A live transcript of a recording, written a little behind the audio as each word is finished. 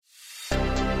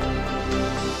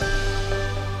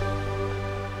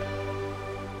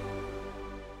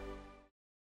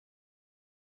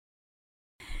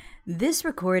This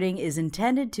recording is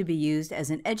intended to be used as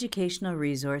an educational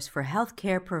resource for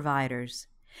healthcare providers.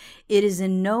 It is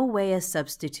in no way a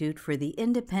substitute for the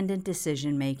independent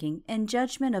decision-making and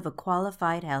judgment of a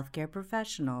qualified healthcare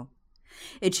professional.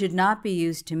 It should not be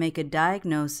used to make a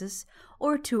diagnosis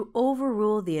or to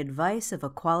overrule the advice of a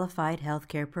qualified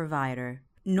healthcare provider,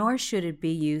 nor should it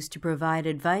be used to provide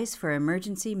advice for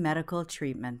emergency medical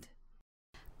treatment.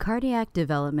 Cardiac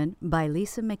Development by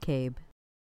Lisa McCabe.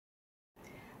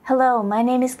 Hello, my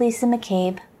name is Lisa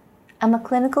McCabe. I'm a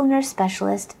clinical nurse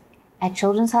specialist at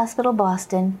Children's Hospital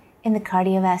Boston in the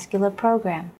cardiovascular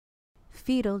program.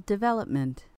 Fetal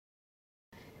development.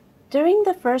 During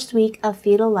the first week of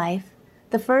fetal life,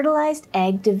 the fertilized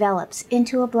egg develops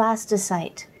into a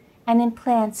blastocyte and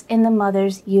implants in the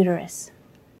mother's uterus.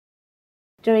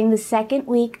 During the second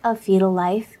week of fetal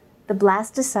life, the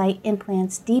blastocyte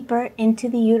implants deeper into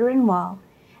the uterine wall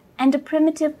and a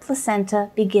primitive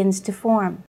placenta begins to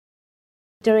form.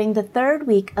 During the third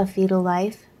week of fetal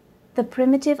life, the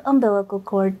primitive umbilical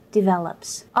cord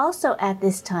develops. Also at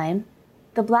this time,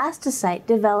 the blastocyte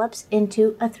develops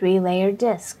into a three-layer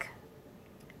disc.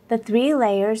 The three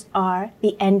layers are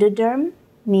the endoderm,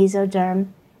 mesoderm,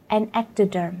 and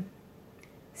ectoderm.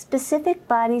 Specific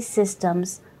body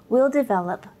systems will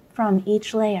develop from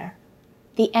each layer.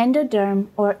 The endoderm,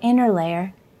 or inner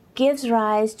layer, gives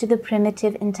rise to the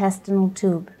primitive intestinal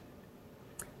tube,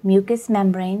 mucous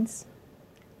membranes,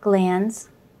 glands,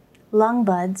 lung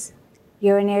buds,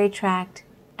 urinary tract,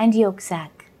 and yolk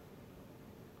sac.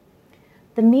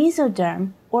 The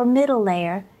mesoderm, or middle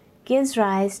layer, gives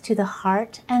rise to the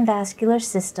heart and vascular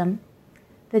system,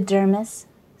 the dermis,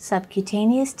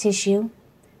 subcutaneous tissue,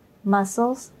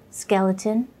 muscles,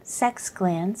 skeleton, sex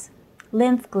glands,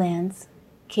 lymph glands,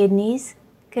 kidneys,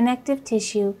 connective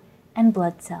tissue, and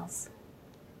blood cells.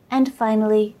 And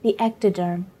finally, the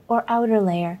ectoderm, or outer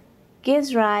layer,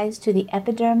 gives rise to the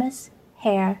epidermis,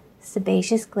 hair,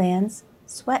 sebaceous glands,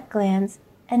 sweat glands,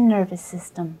 and nervous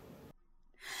system.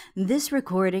 This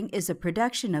recording is a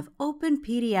production of Open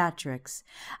Pediatrics,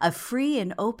 a free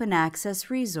and open access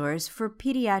resource for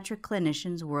pediatric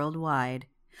clinicians worldwide.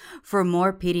 For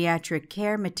more pediatric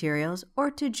care materials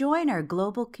or to join our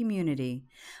global community,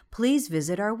 please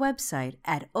visit our website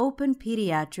at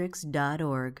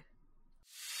openpediatrics.org.